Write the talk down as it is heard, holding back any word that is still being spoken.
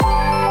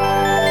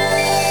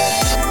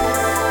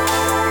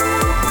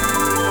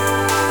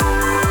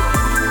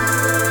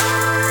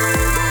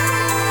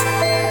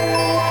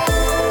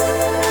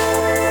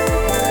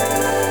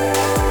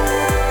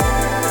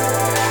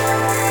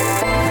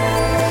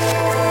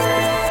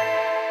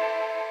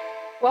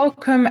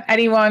welcome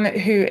anyone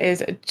who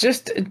is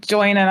just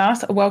joining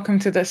us. Welcome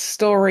to the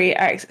Story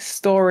X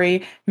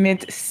Story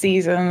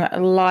mid-season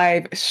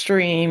live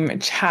stream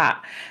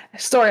chat.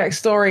 Story X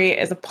Story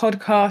is a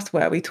podcast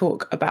where we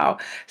talk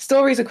about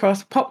stories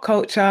across pop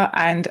culture,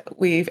 and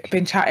we've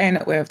been chatting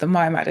with the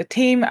My Matter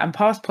team and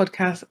past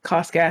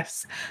podcast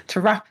guests to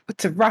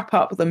wrap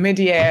up the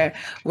mid-year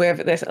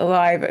with this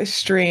live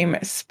stream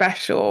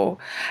special.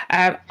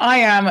 I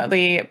am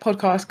the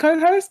podcast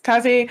co-host,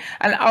 Tazzy,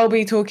 and I'll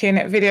be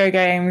talking video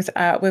games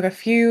with a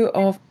few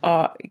of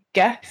our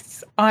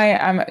guests. I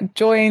am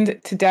joined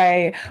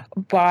today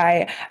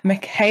by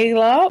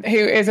Michaela, who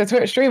is a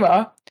Twitch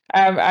streamer,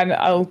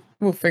 and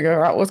we'll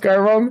figure out what's going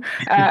wrong.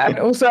 And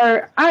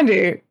also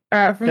Andy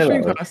from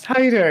Streamcast. How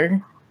are you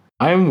doing?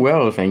 I'm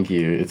well, thank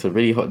you. It's a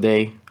really hot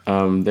day.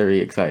 I'm very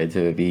excited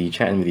to be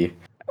chatting with you.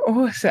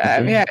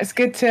 Awesome. Yeah, it's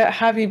good to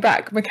have you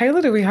back.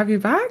 Michaela, do we have you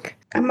back?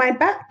 Am I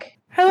back?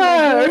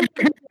 Hello.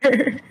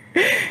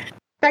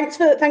 Thanks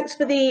for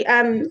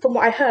the from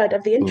what I heard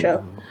of the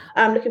intro.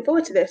 I'm looking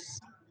forward to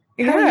this.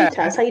 How are you,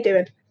 Taz? How you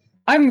doing?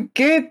 I'm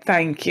good,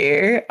 thank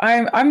you.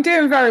 I'm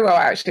doing very well,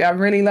 actually. I'm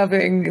really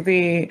loving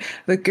the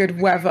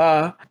good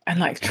weather and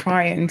like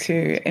trying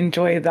to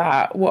enjoy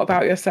that. What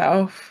about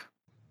yourself?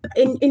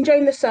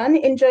 Enjoying the sun,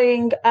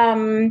 enjoying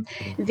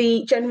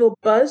the general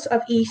buzz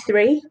of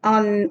E3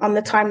 on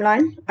the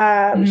timeline,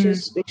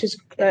 which is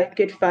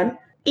good fun.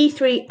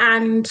 E3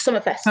 and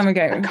Summerfest. Summer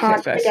Game. I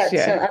can't forget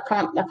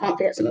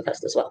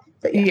Summerfest as well.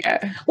 But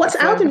yeah. What's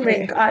Elden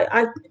Ring?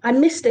 I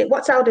missed it.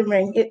 What's Elden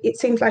Ring? It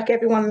seems like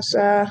everyone's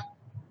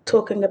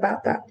talking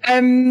about that.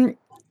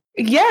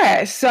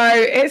 Yeah. So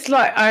it's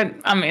like I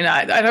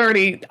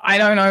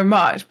don't know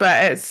much,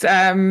 but it's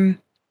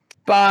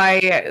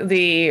by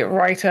the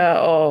writer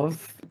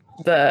of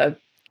the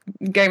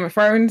Game of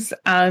Thrones,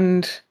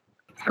 and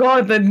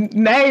God, the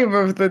name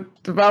of the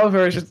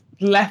developer has just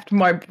left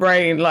my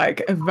brain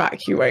like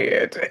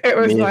evacuated. It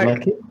was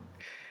Miyazaki?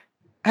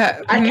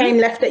 I came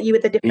left at you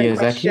with a different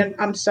question.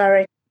 I'm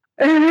sorry.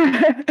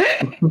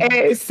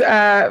 It's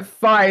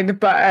fine,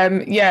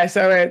 but yeah.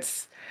 So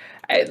it's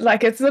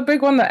the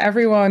big one that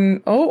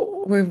everyone's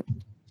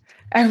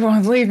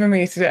leaving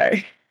me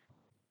today.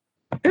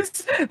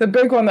 It's the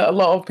big one that a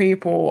lot of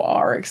people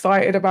are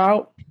excited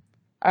about.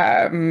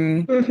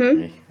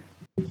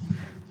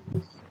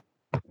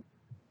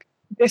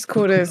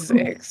 Discord is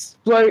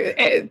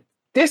exploding.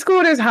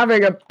 Discord is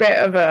having a bit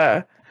of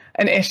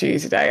an issue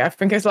today. I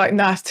think it's like,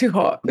 it's too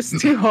hot.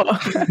 It's too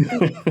hot.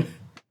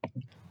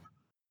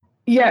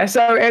 Yeah,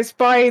 so it's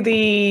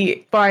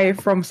by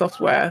From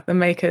Software, the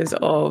makers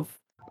of.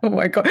 Oh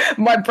my God,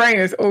 my brain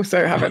is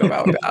also having a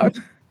meltdown.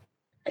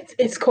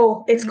 It's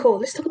cool. It's cool.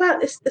 Let's talk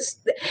about this.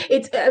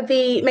 It's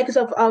the makers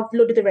of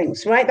Lord of the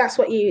Rings, right? That's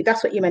what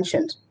you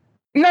mentioned.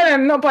 No,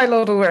 not by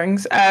Lord of the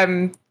Rings.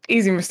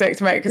 Easy mistake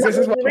to make, because this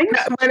is what,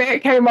 when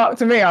it came up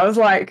to me, I was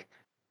like,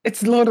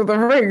 it's Lord of the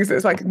Rings.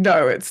 It's like,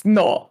 no, it's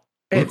not.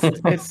 It's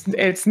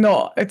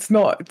not. It's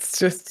not. It's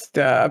just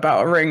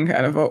about a ring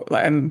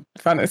and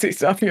fantasy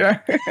stuff, you know.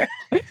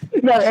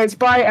 No, it's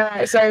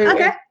by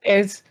okay.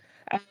 It's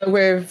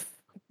with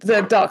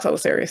the Dark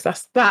Souls series.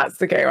 That's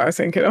the game I was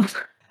thinking of.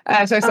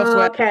 So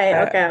Software.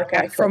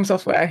 Okay. From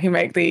Software, who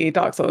make the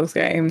Dark Souls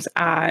games,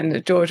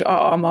 and George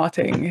R.R.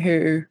 Martin,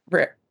 who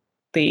wrote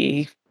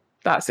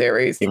that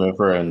series. Game of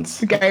Thrones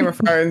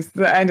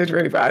that ended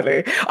really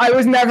badly. I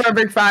was never a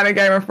big fan of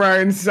Game of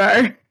Thrones,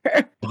 so.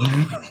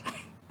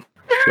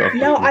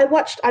 No, I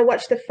watched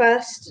the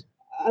first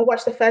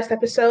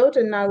episode,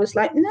 and I was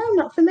like, no,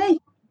 not for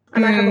me,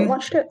 and I haven't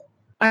watched it.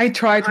 I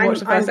tried to watch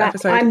the first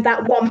episode. I'm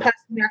that one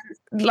person.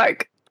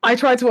 I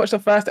tried to watch the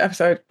first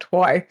episode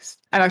twice,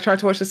 and I tried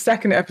to watch the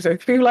second episode.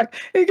 People were like,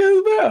 it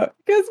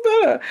gets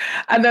better.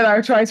 And then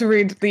I tried to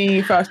read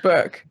the first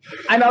book,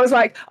 and I was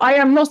like, I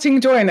am not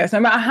enjoying this.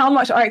 No matter how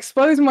much I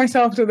expose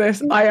myself to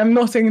this, I am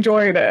not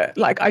enjoying it.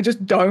 Like, I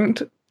just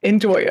don't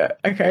enjoy it.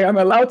 Okay, I'm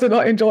allowed to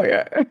not enjoy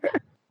it.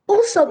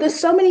 Also, there's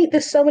so many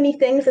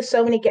things. There's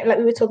so many, like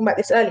we were talking about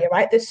this earlier,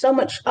 right? There's so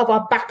much of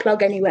our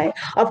backlog anyway,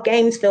 of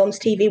games, films,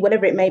 TV,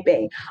 whatever it may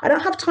be. I don't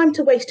have time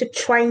to waste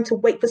trying to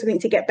wait for something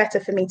to get better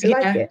for me to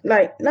like it.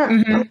 Like, no,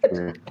 I'm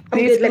good.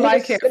 Let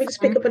me just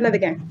pick up another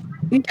game.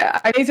 Yeah,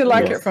 I need to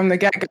like it from the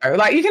get-go.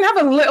 Like, you can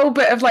have a little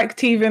bit of like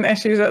teething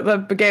issues at the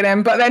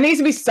beginning, but there needs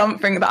to be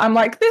something that I'm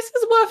like, this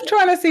is worth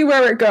trying to see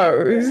where it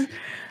goes.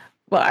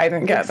 Well, I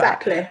didn't get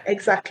that.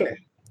 Exactly.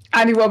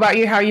 Andy, what about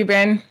you? How you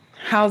been?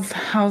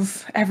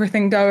 How's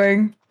everything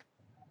going?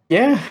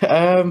 Yeah,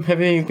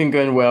 everything's been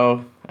going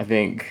well. I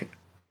think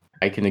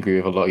I can agree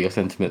with a lot of your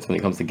sentiments when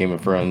it comes to Game of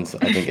Thrones.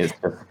 I think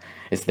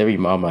it's very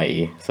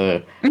Marmite-y.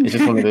 So it's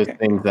just one of those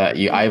things that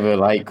you either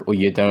like or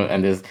you don't.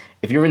 And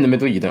if you're in the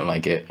middle, you don't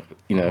like it.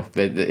 You know,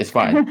 it's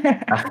fine.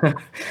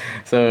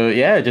 So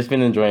yeah, just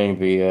been enjoying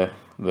the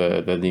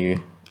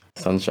new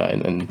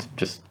sunshine and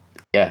just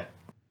yeah.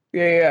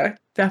 Yeah,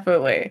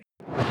 definitely.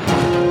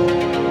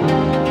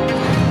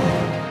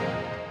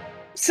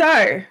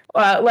 So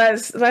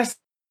let's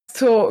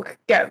talk,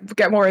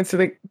 get more into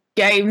the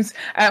games.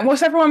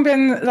 What's everyone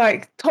been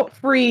like? Top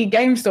 3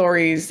 game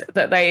stories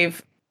that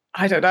they've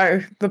I don't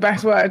know, the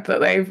best word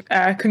that they've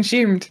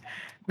consumed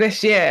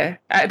this year.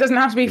 It doesn't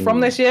have to be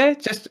from this year,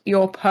 just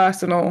your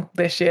personal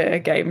this year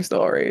game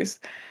stories.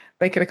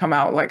 They could have come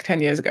out like 10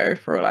 years ago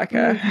for like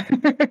a.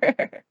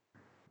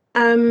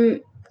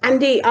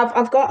 Andy,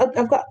 I've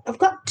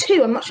got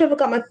two. I'm not sure if I've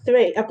got my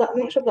three. I'm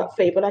not sure I've got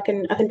three, but I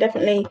can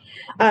definitely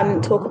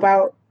talk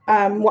about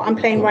what I'm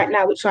playing right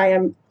now, which I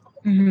am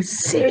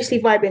seriously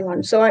vibing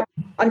on. So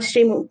on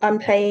stream I'm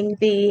playing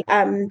the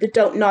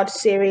Don't Nod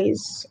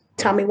series.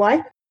 Tell Me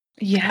Why.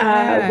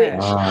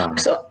 Yeah.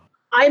 So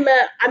I'm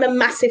a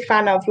massive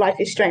fan of Life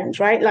is Strange,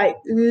 right? Like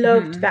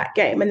loved that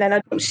game, and then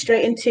I jumped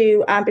straight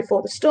into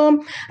Before the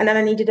Storm, and then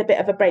I needed a bit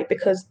of a break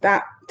because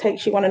that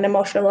takes you on an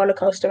emotional roller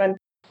coaster, and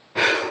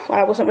well,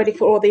 I wasn't ready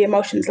for all the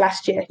emotions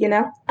last year, you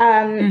know.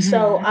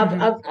 So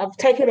I've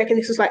taken a break, and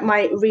this was like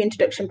my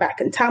reintroduction back.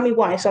 And Tell Me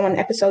Why. So I'm on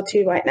episode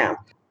 2 right now.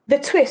 The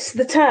twists,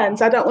 the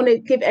turns. I don't want to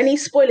give any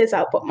spoilers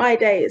out, but my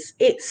days,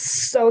 it's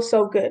so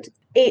good.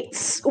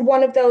 It's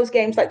one of those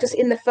games like just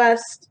in the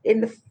first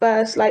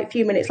like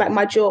few minutes, like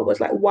my jaw was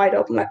like wide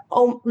open, like,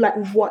 oh, like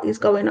what is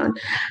going on?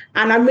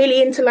 And I'm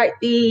really into like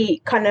the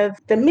kind of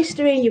the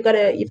mystery. You've got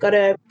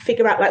to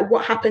figure out like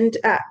what happened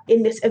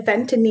in this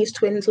event in these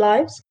twins'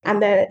 lives, and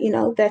they're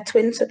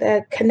twins, so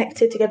they're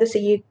connected together. So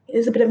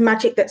there's a bit of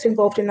magic that's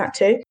involved in that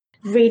too.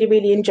 Really,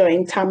 really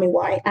enjoying Tell Me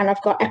Why, and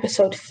I've got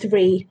episode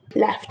 3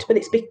 left.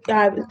 But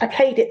I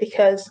played it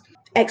because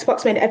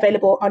Xbox made it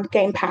available on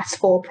Game Pass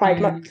for Pride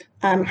Month.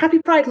 Happy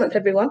Pride Month,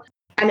 everyone!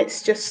 And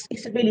it's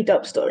a really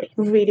dope story.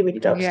 Really, really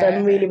dope story.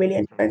 I'm really, really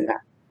enjoying that.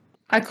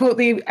 I caught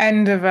the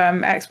end of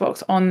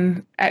Xbox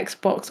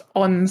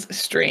On's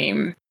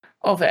stream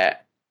of it,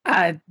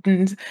 and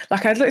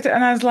like I looked at it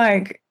and I was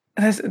like,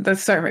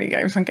 "There's so many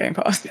games on Game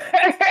Pass."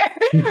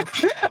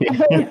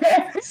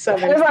 So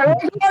many.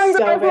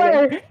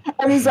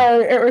 And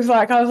so it was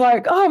like I was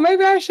like, "Oh,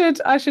 maybe I should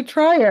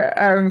try it,"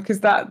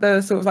 because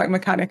the sort of like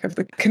mechanic of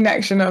the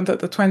connection that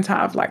the twins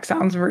have like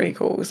sounds really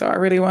cool. So I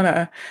really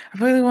wanna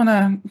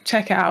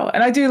check it out,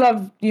 and I do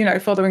love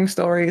following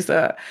stories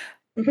that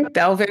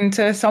delve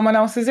into someone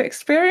else's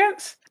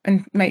experience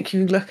and make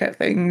you look at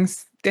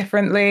things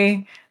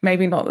differently,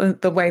 maybe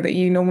not the way that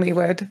you normally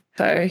would.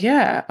 So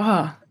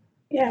yeah.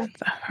 Yeah,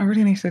 I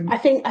really need to. I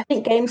think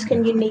games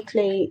can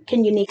uniquely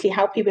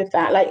help you with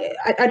that. Like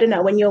I don't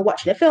know, when you're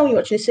watching a film, you're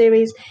watching a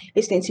series,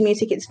 listening to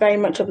music, it's very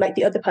much of like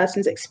the other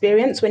person's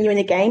experience. When you're in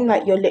a game,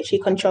 like you're literally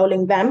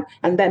controlling them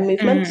and their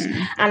movements.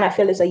 And I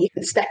feel as though you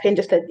can step in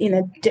just a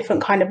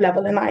different kind of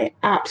level. And I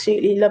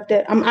absolutely loved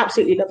it. I'm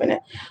absolutely loving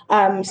it.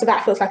 So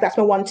that feels like that's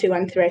my 1, 2,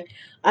 and 3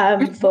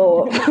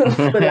 for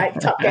like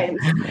top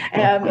games.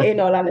 In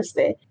all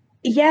honesty,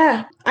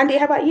 yeah. Andy,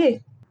 how about you?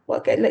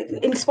 What like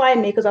inspire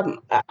me, because I'm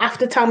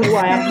after Tell Me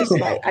Why, I'm just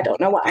like I don't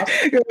know what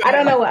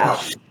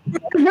else.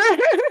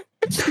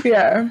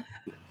 Yeah.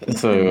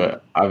 So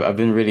I've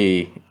been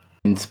really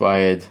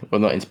inspired,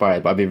 well not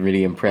inspired, but I've been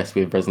really impressed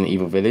with Resident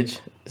Evil Village.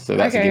 So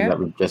that's a game that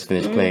we've just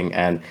finished playing,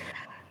 and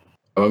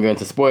I won't go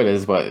into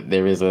spoilers, but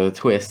there is a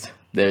twist.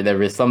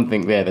 There is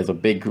something there. There's a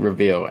big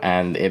reveal,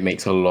 and it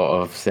makes a lot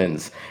of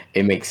sense.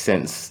 It makes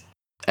sense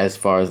as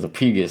far as the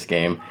previous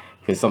game,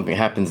 because something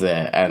happens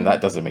there and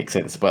that doesn't make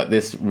sense. But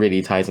this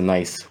really ties a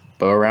nice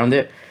bow around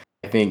it.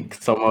 I think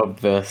some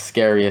of the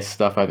scariest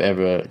stuff I've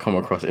ever come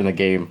across in a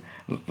game,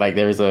 like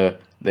there's a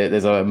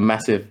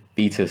massive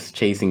fetus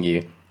chasing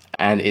you,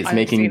 and it's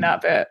making seen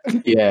that bit.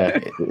 Yeah,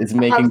 it's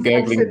making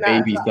gurgling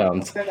baby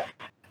sounds.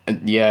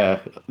 And yeah,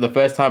 the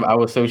first time I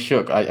was so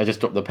shook, I just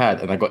dropped the pad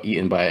and I got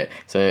eaten by it.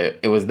 So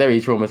it was very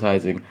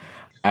traumatizing.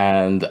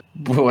 And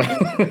boy,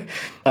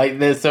 like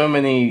there's so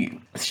many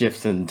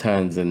shifts and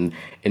turns in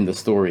the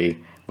story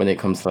when it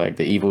comes to like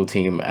the evil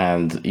team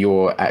and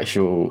your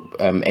actual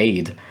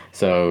aid.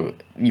 So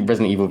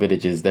Resident Evil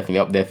Village is definitely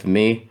up there for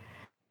me.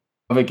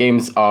 Other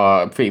games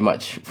are pretty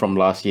much from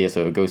last year,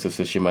 so Ghost of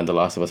Tsushima and The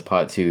Last of Us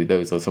Part 2.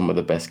 Those are some of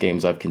the best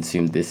games I've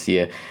consumed this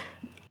year.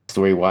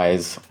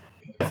 Story-wise,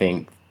 I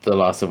think The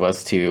Last of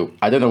Us 2,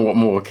 I don't know what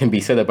more can be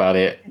said about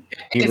it.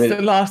 It's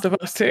The Last of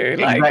Us 2.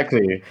 Like...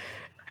 Exactly.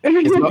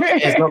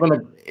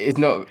 It's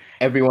not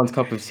everyone's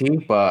cup of tea,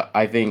 but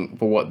I think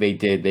for what they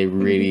did, they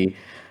really,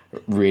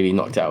 really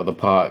knocked it out of the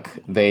park.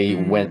 They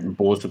went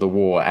balls to the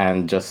wall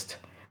and just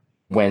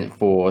went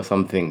for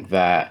something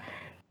that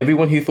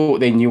everyone who thought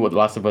they knew what The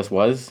Last of Us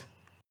was,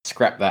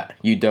 scrap that.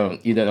 You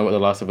don't know what The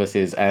Last of Us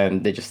is,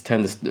 and they just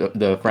turned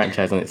the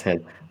franchise on its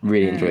head.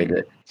 Really enjoyed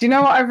it. Do you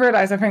know what I've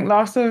realized? I think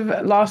Last of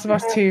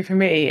Us 2 for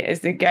me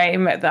is the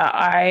game that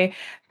I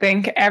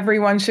think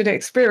everyone should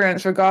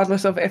experience,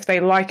 regardless of if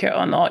they like it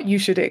or not. You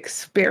should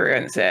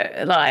experience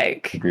it.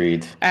 Like,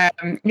 agreed.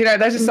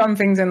 There's just some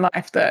things in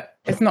life that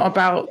it's not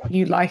about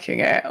you liking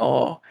it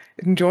or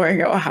enjoying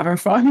it or having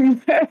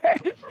fun.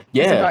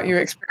 It's about you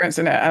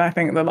experiencing it, and I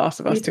think The Last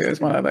of Us 2 is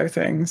one of those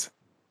things.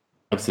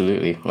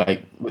 Absolutely.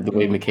 Like the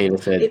way Michaela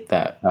said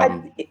that.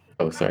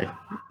 Oh, sorry.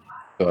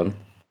 Go on.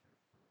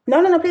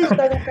 No, please go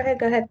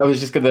ahead. I was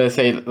just gonna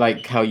say,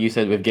 like how you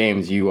said with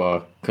games, you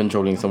are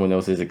controlling someone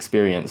else's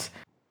experience.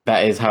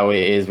 that is how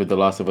it is with The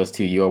Last of Us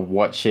 2. You're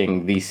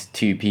watching these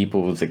two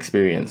people's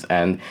experience,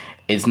 and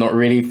it's not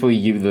really for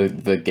you,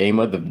 the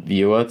gamer, the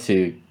viewer,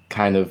 to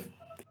kind of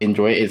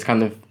enjoy it. It's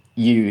kind of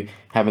you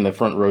having the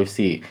front row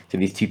seat to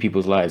these two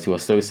people's lives who are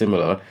so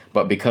similar,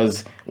 but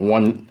because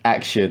one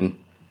action,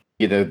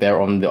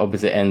 they're on the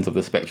opposite ends of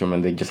the spectrum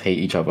and they just hate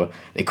each other.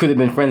 They could have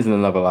been friends in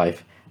another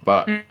life,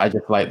 but I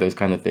just like those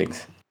kind of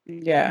things.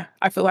 Yeah,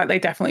 I feel like they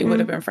definitely would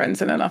have been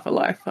friends in another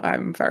life.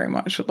 I'm very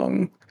much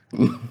along.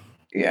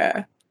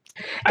 Yeah.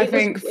 I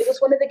think it was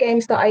one of the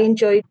games that I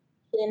enjoyed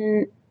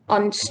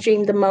on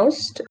stream the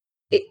most.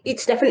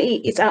 It's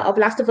out of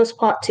Last of Us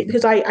Part 2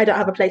 because I don't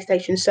have a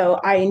PlayStation, so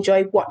I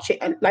enjoy watching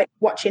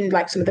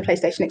like some of the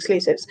PlayStation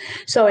exclusives.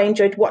 So I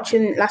enjoyed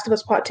watching Last of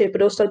Us Part 2,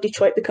 but also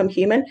Detroit Become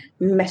Human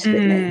messed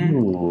with me.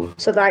 Ooh.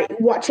 So like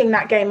watching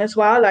that game as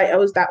well, like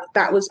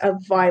that was a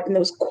vibe, and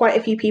there was quite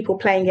a few people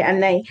playing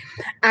it,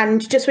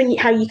 and just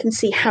how you can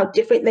see how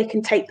different they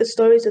can take the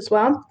stories as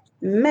well.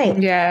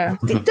 Mate, yeah,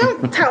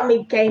 don't tell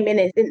me gaming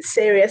isn't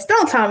serious.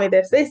 Don't tell me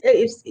this. This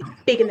is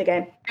big in the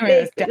game. I mean,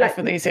 it's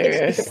definitely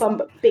serious. It's upon,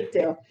 but big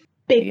deal.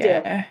 Big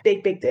deal.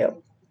 Big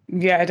deal.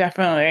 Yeah,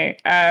 definitely.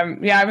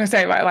 I'm gonna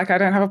say like I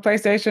don't have a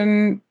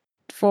PlayStation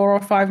 4 or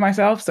 5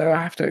 myself, so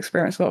I have to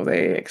experience a lot of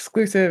the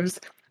exclusives.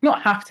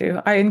 Not have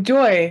to. I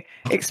enjoy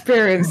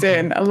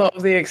experiencing a lot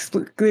of the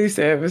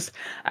exclusives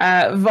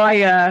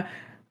via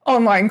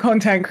online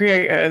content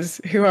creators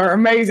who are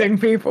amazing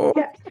people.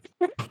 Yeah.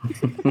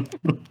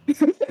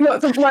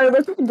 Not to blow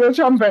the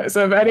trumpets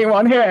of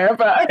anyone here,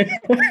 but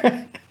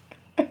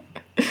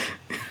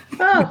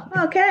oh,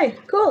 okay,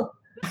 cool.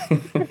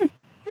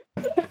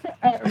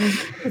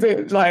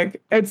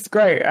 It's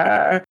great.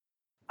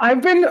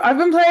 I've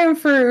been playing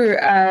through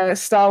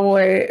Star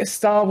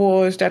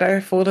Wars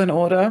Jedi Fallen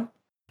Order.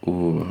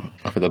 Ooh,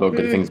 I've heard a lot of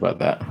good things about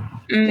that.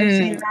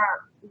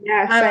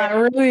 Yeah, and I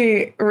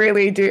really,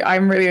 really do.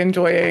 I'm really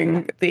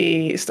enjoying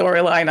the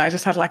storyline. I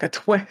just had like a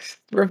twist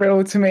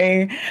revealed to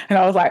me, and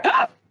I was like,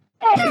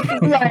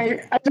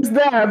 like I'm just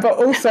there, but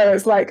also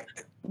it's like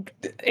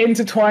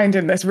intertwined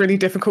in this really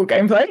difficult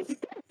gameplay.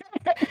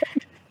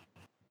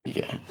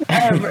 Yeah.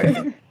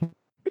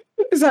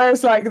 So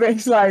it's like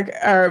this, like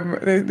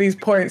these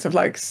points of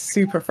like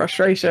super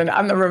frustration,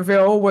 and the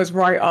reveal was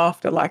right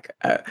after like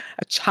a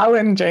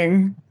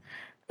challenging,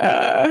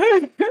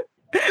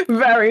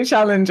 very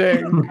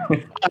challenging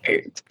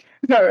fight.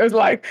 So it was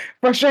like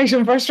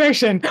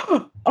frustration.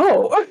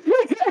 Oh,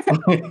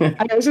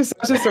 and it's just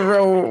a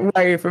real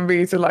way for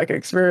me to like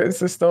experience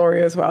the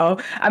story as well.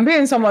 And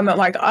being someone that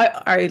like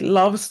I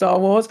love Star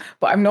Wars,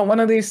 but I'm not one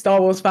of these Star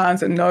Wars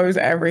fans that knows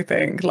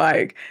everything.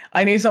 Like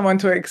I need someone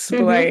to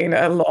explain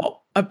a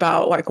lot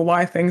about like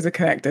why things are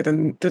connected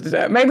and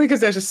mainly because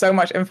there's just so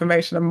much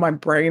information and my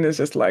brain is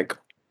just like,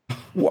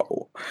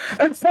 whoa.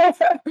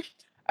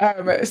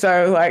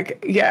 So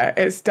like, yeah,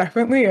 it's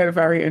definitely a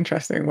very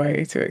interesting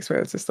way to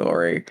experience the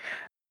story.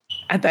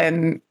 And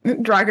then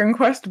Dragon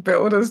Quest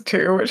Builders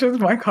 2, which is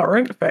my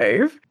current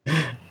fave.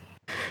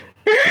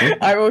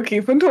 I will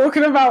keep on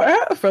talking about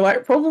it for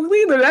like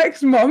probably the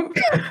next month.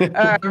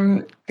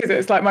 Because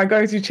it's like my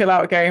go-to chill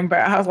out game, but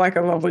it has like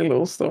a lovely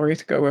little story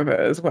to go with it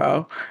as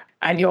well.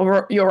 And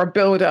you're a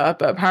builder,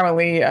 but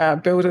apparently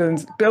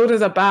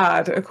builders are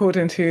bad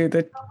according to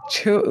the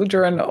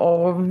children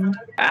of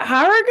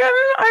Harrigan,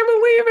 I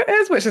believe it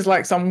is, which is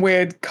like some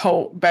weird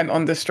cult bent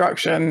on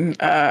destruction,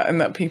 and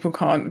that people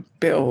can't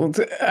build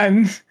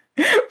and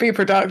be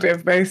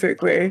productive,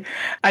 basically.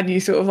 And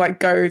you sort of like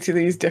go to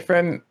these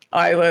different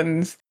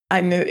islands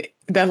and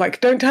they're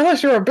like, don't tell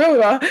us you're a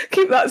builder,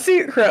 keep that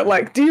secret,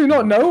 like, do you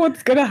not know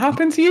what's gonna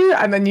happen to you?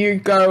 And then you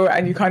go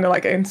and you kind of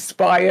like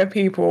inspire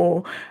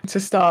people to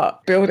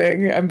start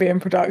building and being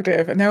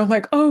productive, and they're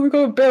like, oh, we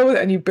gotta build,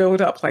 and you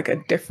build up like a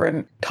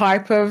different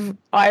type of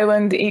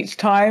island each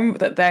time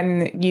that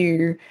then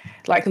you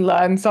like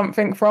learn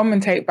something from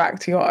and take back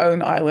to your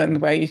own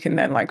island, where you can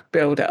then like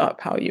build it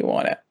up how you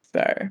want it.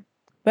 So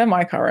they're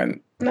my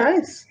current.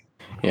 Nice.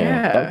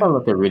 Yeah, that sounds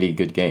like a really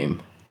good game.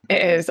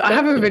 It is. I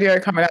have a video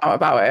coming out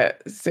about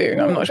it soon.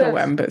 I'm not sure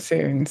when, but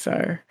soon.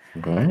 So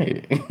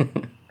right.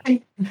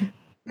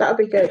 That would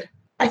be good.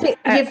 I think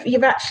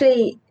you've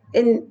actually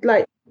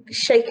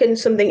shaken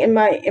something in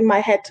my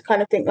head to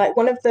kind of think like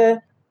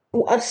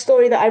a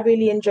story that I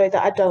really enjoyed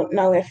that I don't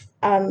know if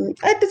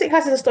does it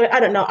class as a story? I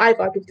don't know. I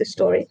vibe with the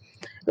story.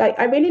 Like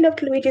I really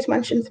loved Luigi's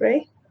Mansion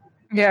 3.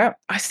 Yeah,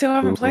 I still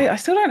haven't played. I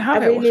still don't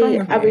have it. What's wrong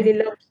with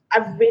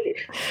me?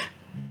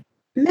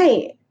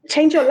 Mate,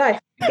 change your life.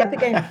 Get the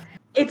game.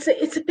 It's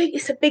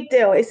a big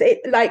deal.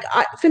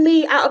 For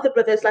me, out of the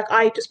brothers, like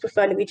I just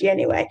prefer Luigi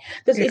anyway.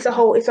 It's a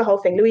whole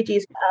thing.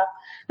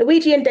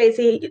 Luigi and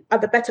Daisy are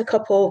the better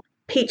couple.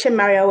 Peach and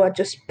Mario are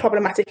just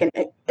problematic. And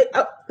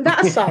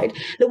that aside,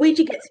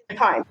 Luigi gets his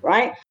time,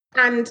 right?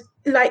 And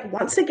like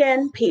once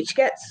again, Peach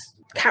gets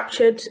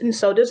captured, and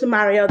so does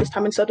Mario this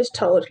time, and so does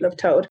Toad. Love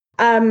Toad.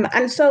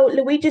 And so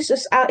Luigi's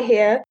just out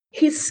here.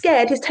 He's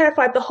scared, he's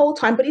terrified the whole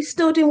time, but he's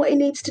still doing what he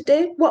needs to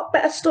do. What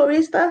better story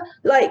is there?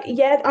 Like,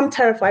 yeah, I'm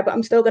terrified, but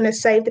I'm still going to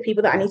save the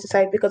people that I need to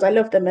save because I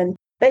love them. And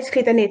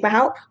basically they need my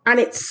help, and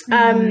it's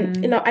I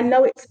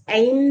know it's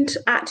aimed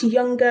at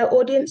younger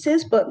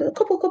audiences, but a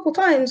couple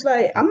times,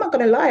 like, I'm not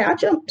gonna lie, I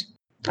jumped.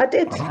 I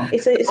did.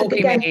 It's a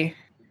good game. Me.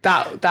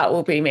 That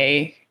will be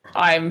me.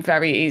 I'm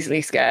very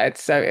easily scared,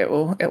 so it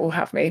will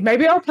have me.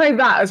 Maybe I'll play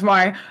that as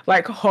my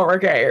like horror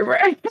game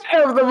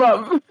of the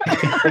month.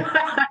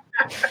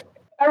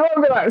 I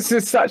won't be like, it's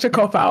just such a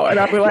cop out, and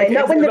I'll be like,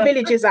 not when the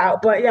village is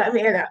out, but yeah, I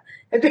mean,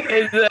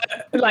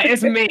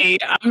 it's me.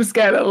 I'm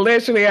scared of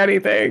literally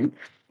anything.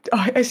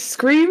 I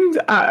screamed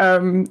at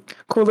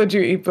Call of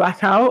Duty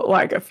Blackout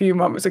like a few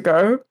months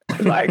ago.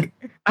 Like,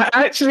 I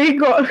actually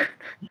got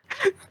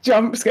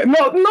jump scared.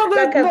 Not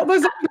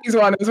the zombies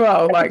one as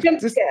well. Like,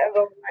 just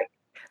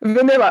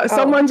vanilla.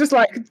 Someone just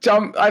like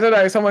jumped. I don't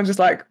know. Someone just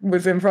like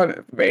was in front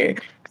of me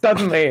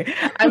suddenly,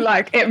 and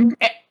like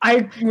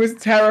I was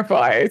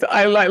terrified.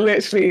 I like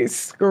literally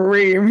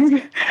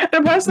screamed.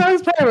 The person I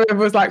was playing with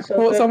was like,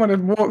 thought someone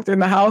had walked in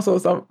the house or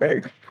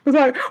something. Was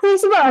like,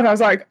 what's the matter? And I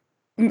was like,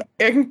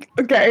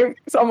 okay,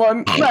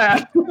 someone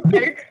there.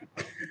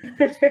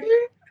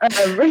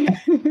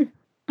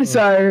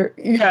 So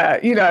yeah,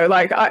 you know,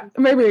 like I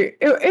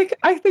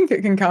think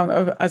it can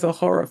count as a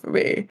horror for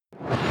me.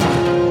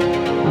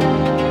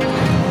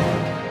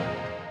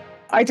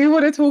 I do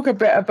want to talk a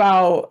bit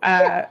about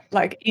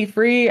like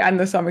E3 and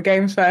the Summer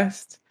Games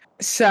Fest.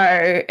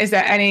 So is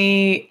there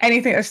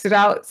anything that stood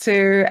out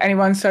to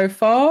anyone so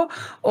far,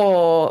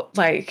 or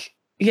like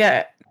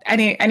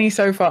any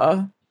so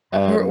far?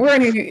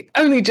 We're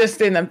only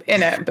just in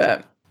it,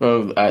 but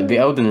the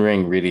Elden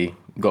Ring really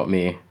got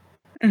me.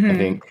 Mm-hmm. I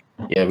think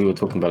we were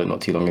talking about it not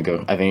too long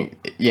ago. I think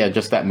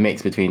just that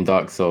mix between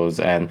Dark Souls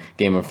and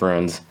Game of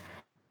Thrones.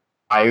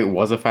 I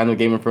was a fan of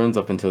Game of Thrones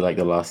up until like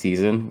the last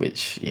season,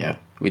 which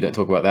we don't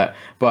talk about that.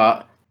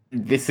 But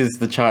this is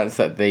the chance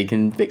that they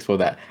can fix for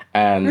that.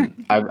 And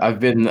I've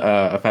been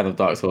a fan of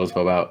Dark Souls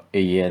for about a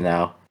year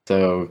now,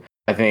 so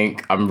I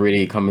think I'm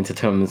really coming to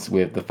terms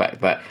with the fact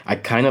that I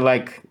kind of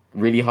like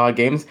really hard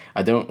games.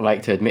 I don't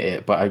like to admit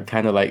it, but I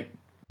kind of like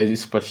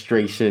this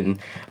frustration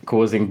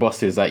causing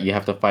bosses that you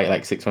have to fight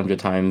like 600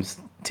 times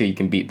till you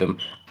can beat them.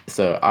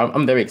 So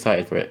I'm very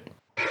excited for it.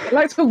 I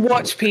like to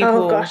watch people.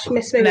 Oh gosh,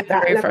 miss me with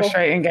that very level.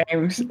 Frustrating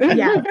games.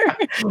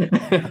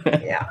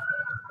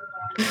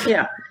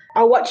 Yeah.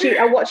 I'll watch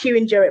you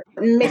endure it.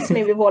 Miss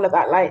me with all of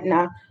that. Like,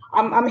 no,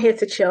 I'm here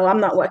to chill. I'm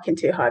not working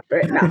too hard for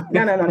it.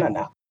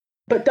 No.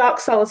 But Dark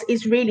Souls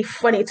is really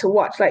funny to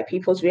watch, like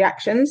people's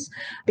reactions,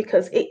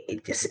 because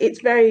it's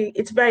very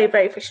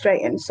very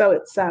frustrating. So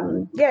it's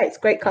it's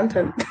great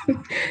content.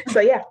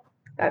 So yeah,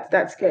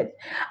 that's good.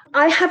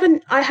 I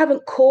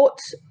haven't caught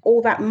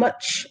all that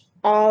much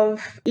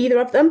of either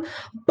of them,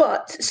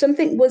 but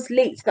something was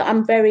leaked that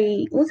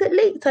was it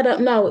leaked? I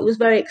don't know. It was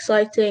very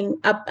exciting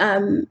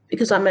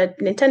because I'm a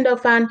Nintendo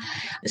fan.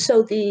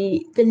 So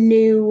the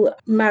new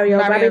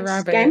Mario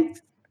Rabbids game,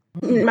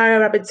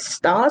 Mario Rabbids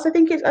Stars, I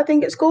think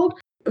it's called.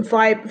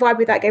 Vibe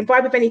with that game.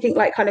 Vibe with anything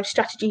like kind of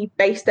strategy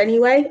based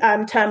anyway.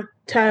 Turn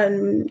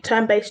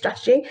based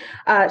strategy.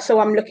 So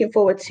I'm looking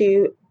forward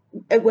to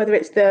whether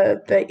it's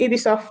the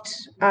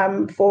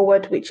Ubisoft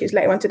Forward, which is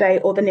later on today,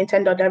 or the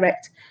Nintendo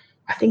Direct.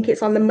 I think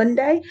it's on the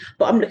Monday,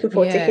 but I'm looking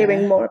forward to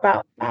hearing more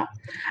about that.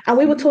 And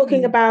we were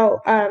talking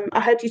about, I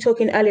heard you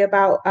talking earlier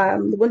about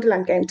the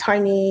Wonderland game,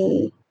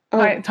 Tiny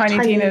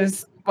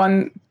Tina's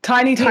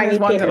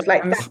Wonderland.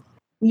 Like that.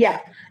 Yeah,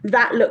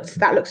 that looks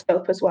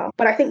dope as well.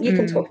 But I think you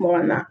can talk more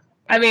on that.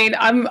 I mean,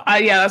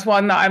 that's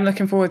one that I'm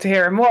looking forward to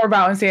hearing more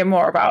about and seeing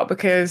more about,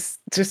 because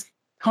just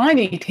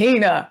Tiny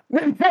Tina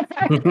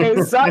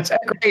is such a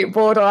great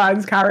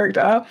Borderlands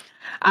character.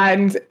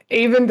 And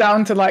even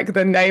down to like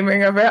the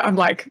naming of it, I'm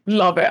like,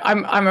 love it.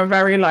 I'm a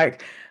very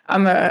like,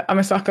 I'm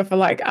a sucker for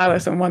like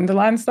Alice in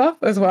Wonderland stuff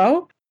as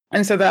well.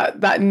 And so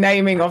that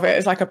naming of it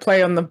is like a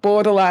play on the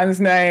Borderlands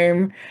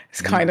name.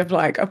 It's kind of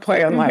like a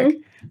play on like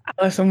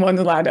Alice in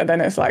Wonderland. And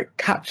then it's like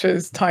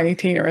captures Tiny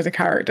Tina as a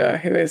character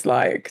who is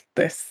like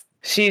this.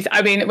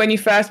 When you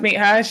first meet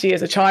her, she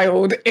is a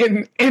child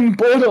in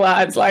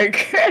Borderlands,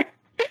 like,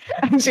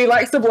 and she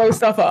likes to blow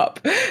stuff up.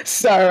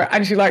 So,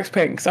 and she likes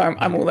pink. So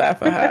I'm all there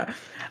for her.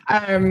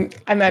 And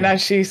then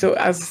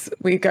as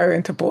we go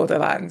into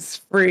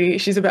Borderlands 3,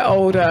 she's a bit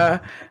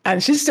older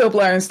and she's still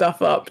blowing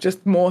stuff up,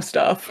 just more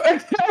stuff.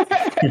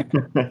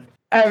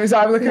 So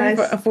I'm looking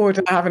forward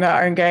to having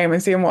her own game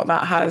and seeing what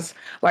that has,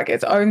 like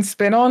its own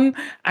spin on,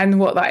 and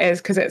what that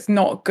is, because it's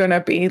not going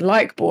to be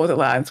like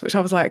Borderlands, which I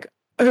was like,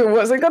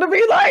 what's it going to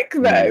be like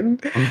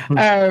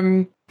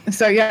then?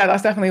 So yeah,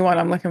 that's definitely one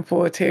I'm looking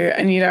forward to,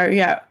 and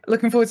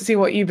looking forward to see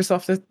what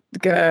Ubisoft is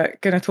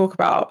gonna talk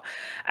about.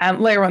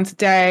 Later on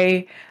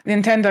today,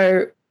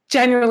 Nintendo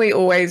generally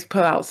always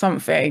put out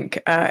something.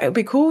 It'd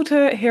be cool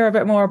to hear a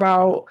bit more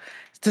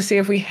to see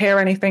if we hear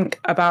anything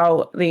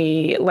about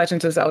the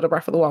Legend of Zelda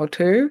Breath of the Wild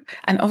 2,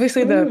 and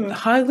obviously the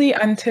highly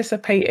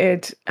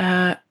anticipated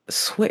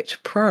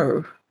Switch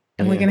Pro.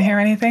 Are we gonna hear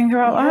anything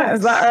about that?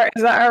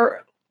 Is that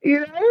our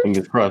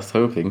fingers crossed,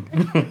 hoping.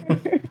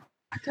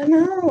 I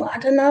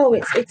don't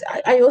know.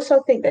 I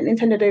also think that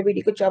Nintendo did a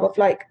really good job of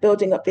like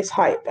building up this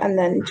hype, and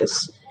then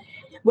just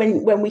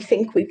when we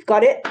think we've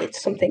got it,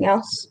 it's something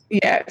else.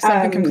 Yeah,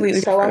 something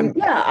completely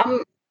different.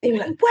 I'm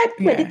like,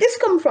 where did this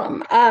come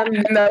from?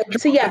 And the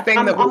thing that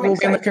I'm we'll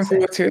be looking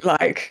forward to,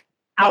 like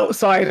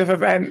outside of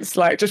events,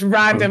 like just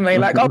randomly,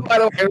 like, oh, by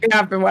the way, we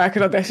have been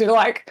working on this. You're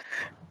like,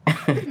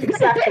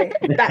 exactly.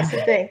 That's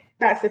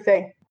the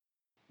thing.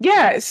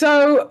 Yeah.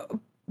 So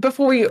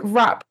before we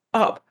wrap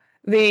up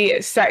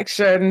the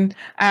section,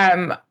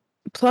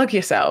 plug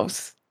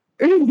yourselves.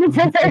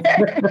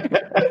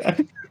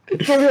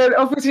 For an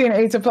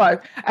opportunity to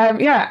plug.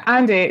 Yeah,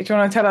 Andy, do you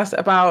want to tell us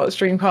about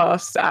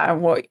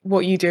Streamcast,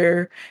 what you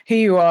do, who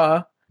you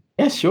are?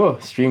 Yeah, sure.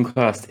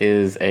 Streamcast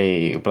is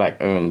a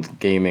Black-owned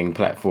gaming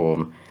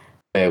platform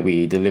where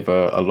we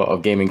deliver a lot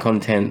of gaming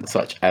content,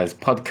 such as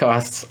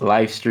podcasts,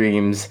 live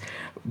streams,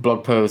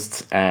 blog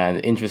posts,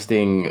 and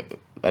interesting,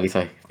 at least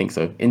I think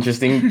so,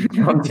 interesting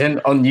content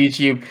on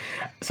YouTube,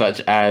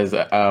 such as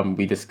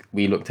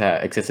we looked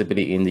at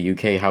accessibility in the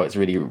UK, how it's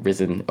really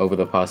risen over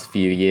the past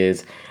few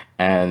years,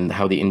 and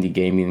how the indie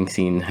gaming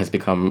scene has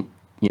become,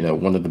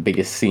 one of the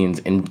biggest scenes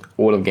in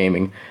all of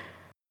gaming.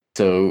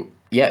 So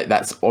yeah,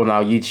 that's on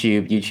our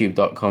YouTube,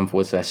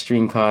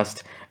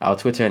 youtube.com/Streamcast. Our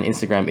Twitter and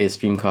Instagram is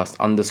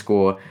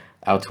Streamcast_.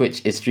 Our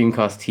Twitch is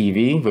Streamcast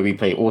TV, where we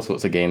play all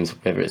sorts of games,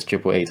 whether it's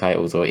AAA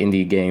titles or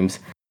indie games.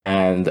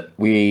 And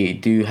we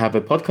do have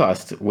a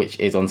podcast, which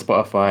is on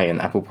Spotify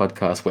and Apple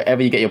Podcasts.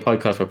 Wherever you get your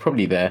podcast, we're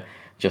probably there.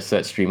 Just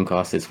search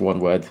Streamcast. It's one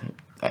word.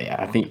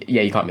 I think,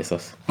 you can't miss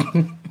us.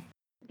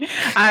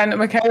 And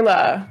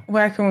Michaela,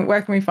 where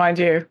can we find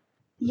you?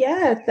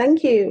 Yeah,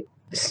 thank you.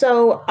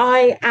 So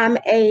I am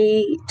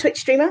a Twitch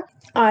streamer.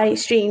 I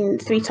stream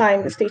three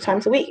times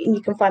a week, and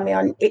you can find me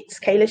on It's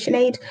Kayla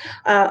Sinead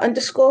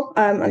 _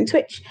 on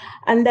Twitch.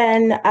 And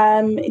then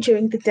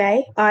during the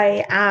day,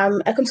 I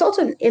am a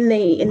consultant in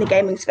the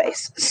gaming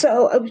space.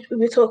 So we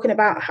were talking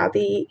about how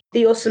the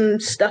awesome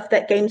stuff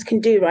that games can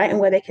do, right,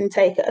 and where they can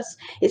take us.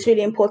 It's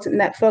really important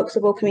that folks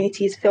of all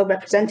communities feel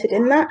represented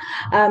in that.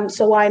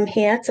 So I'm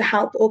here to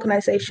help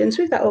organisations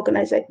with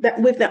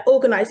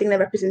organising their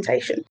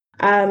representation.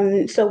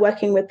 So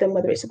working with them,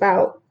 whether it's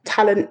about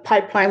talent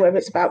pipeline, whether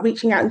it's about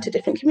reaching out into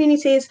different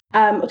communities,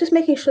 or just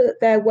making sure that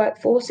their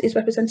workforce is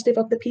representative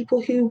of the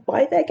people who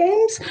buy their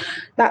games.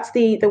 That's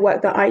the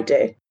work that I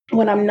do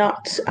when I'm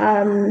not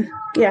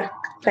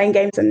playing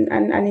games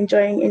and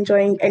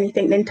enjoying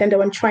anything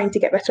Nintendo and trying to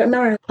get better at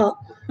Mario Kart.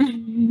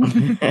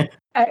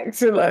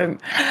 Excellent.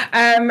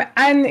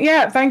 And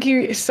yeah, thank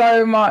you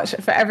so much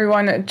for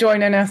everyone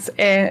joining us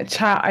in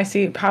chat. I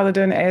see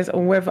Paladin is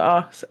with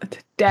us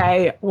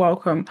today.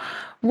 Welcome.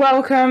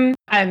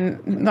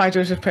 And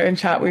Nigel just put in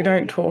chat, we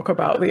don't talk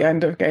about the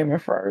end of Game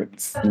of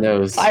Thrones.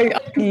 No. I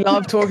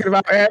love talking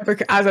about it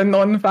because as a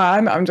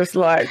non-fan, I'm just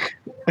like,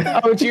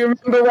 oh, do you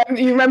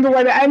remember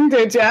when it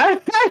ended? Yeah.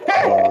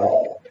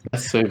 Oh,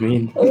 that's so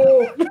mean.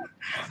 Oh.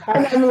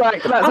 And I'm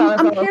like,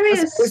 I'm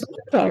curious.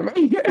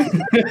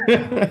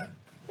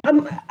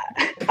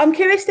 I'm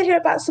curious to hear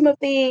about some of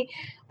the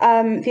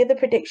other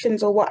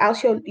predictions or what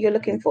else you're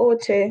looking forward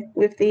to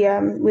with the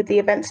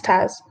events,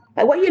 Taz.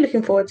 Like, what are you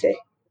looking forward to?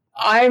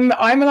 I'm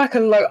like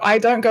I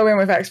don't go in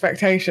with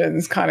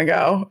expectations kind of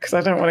girl because I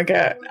don't want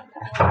to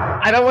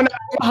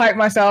hype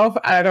myself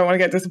and I don't want to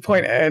get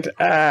disappointed.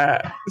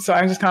 So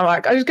I'm just kind of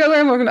like, I just go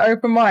in with an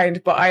open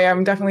mind, but I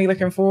am definitely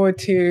looking forward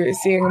to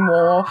seeing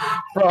more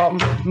from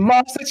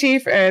Master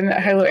Chief in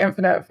Halo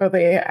Infinite for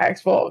the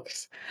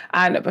Xbox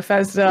and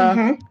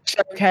Bethesda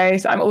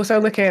showcase. I'm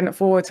also looking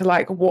forward to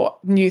like what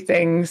new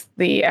things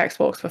the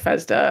Xbox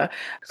Bethesda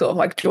sort of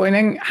like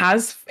joining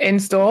has in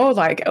store.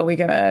 Like, are we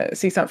gonna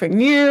see something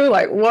new?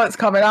 Like, what's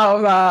coming out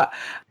of that?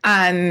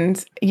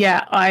 And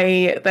yeah,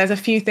 there's a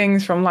few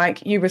things from like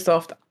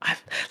Ubisoft.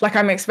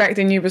 I'm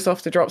expecting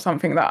Ubisoft to drop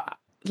something that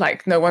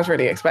like no one's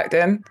really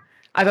expecting.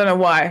 I don't know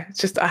why. It's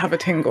just I have a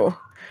tingle.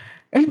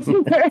 Nice.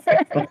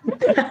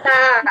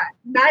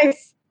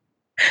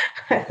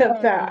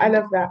 I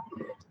love that.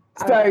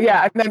 So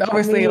yeah, and then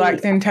obviously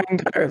like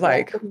Nintendo,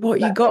 like what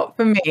you got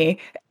for me.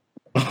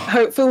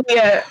 Hopefully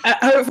a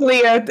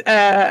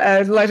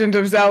Legend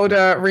of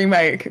Zelda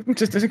remake.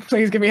 Just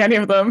please give me any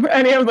of them.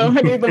 I need them all.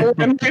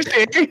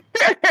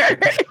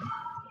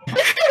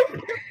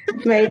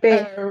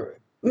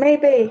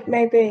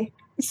 Maybe.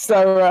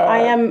 So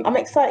I'm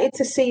excited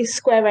to see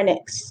Square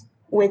Enix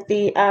with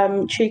the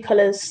True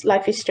Colors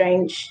Life is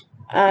Strange.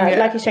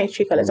 Life is Strange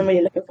True Colors. I'm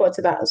really looking forward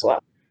to that as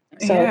well.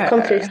 So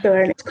come through,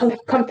 Square Enix.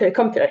 Come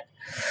through.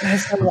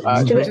 There's so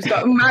much. We just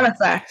got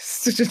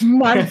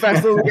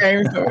manifest all the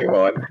games that we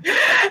want.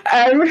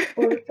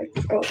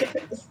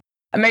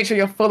 And make sure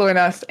you're following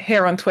us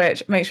here on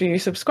Twitch. Make sure you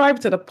subscribe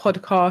to the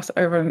podcast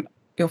over on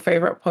your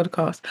favorite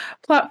podcast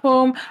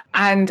platform.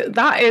 And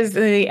that is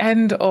the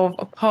end of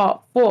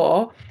part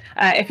 4.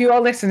 If you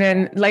are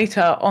listening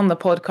later on the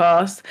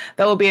podcast,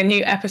 there will be a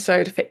new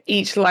episode for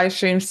each live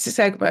stream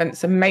segment.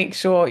 So make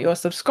sure you're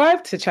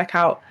subscribed to check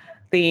out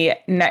the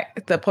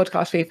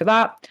podcast feed for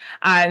that.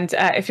 And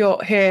if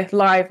you're here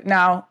live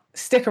now,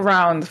 stick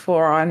around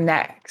for our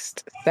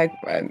next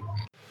segment.